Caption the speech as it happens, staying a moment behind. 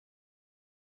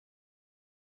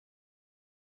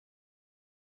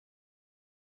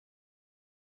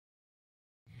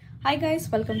Hi guys,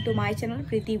 welcome to my channel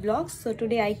Preeti Vlogs. So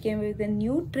today I came with a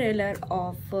new trailer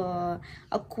of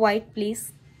A Quiet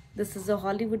Place. This is a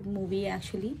Hollywood movie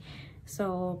actually.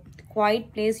 So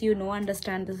Quiet Place,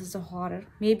 understand this is a horror.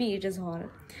 Maybe it is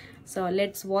horror. So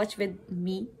let's watch with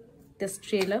me this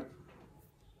trailer.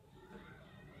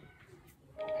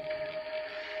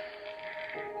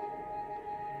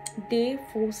 Day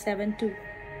 472.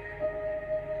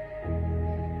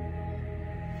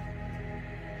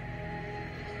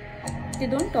 They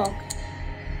don't talk.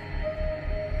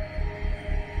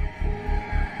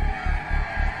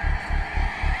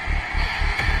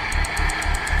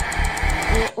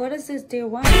 What is this? Day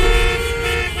 1?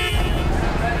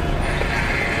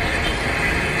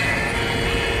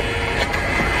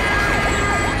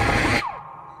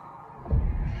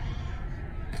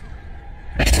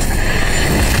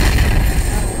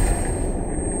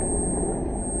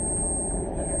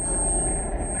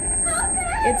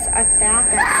 It's attack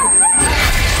actually.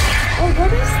 Oh,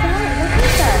 what is that? What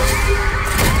is that?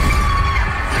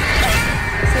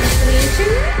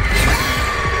 Sensation?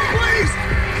 Please!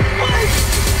 Please!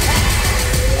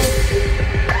 Oh,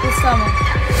 this summer.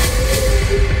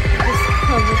 This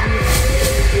probably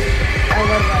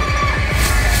our one.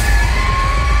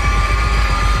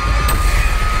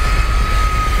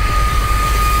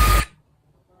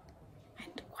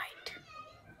 And white.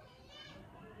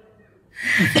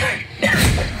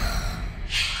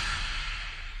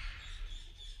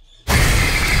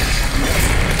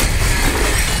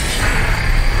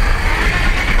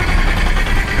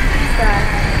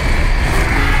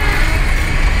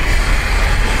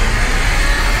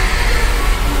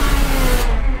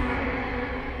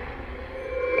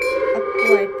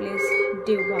 Quiet Place,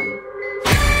 Day 1.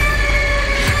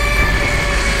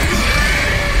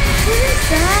 What is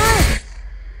that?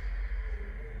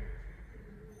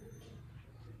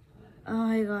 Oh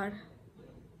my god.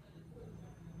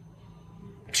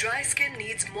 Dry skin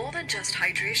needs more than just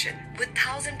hydration, with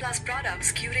 1,000+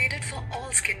 products curated for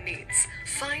all skin needs.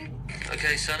 Find.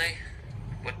 Okay, Sonny.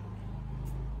 What?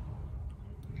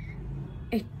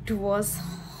 It was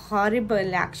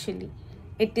horrible actually.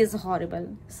 It is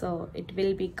horrible. So it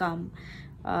will become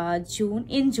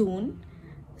June.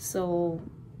 So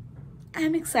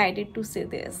I'm excited to see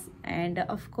this, and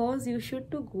of course you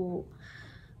should to go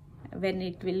when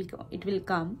it will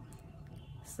come.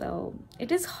 So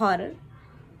it is horror.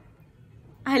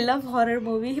 I love horror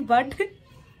movie, but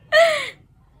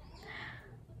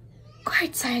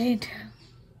quite silent.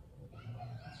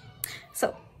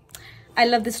 So I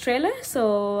love this trailer.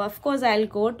 So of course I'll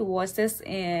go to watch this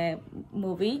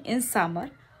movie in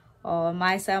summer.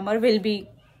 My summer will be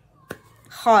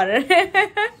horror.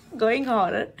 Going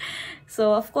horror.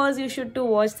 So of course you should to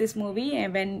watch this movie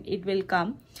and when it will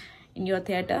come in your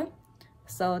theater.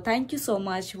 So thank you so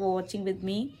much for watching with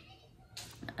me.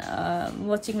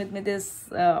 This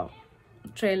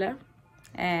trailer,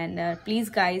 and please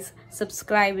guys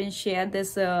subscribe and share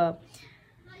this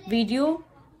video,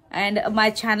 and my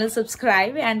channel,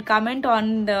 subscribe and comment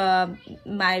on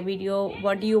my video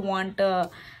what do you want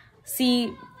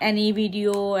see any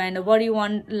video, and what do you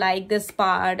want like this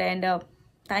part, and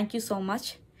thank you so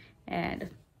much, and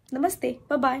namaste,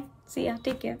 bye bye, see ya,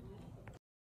 take care.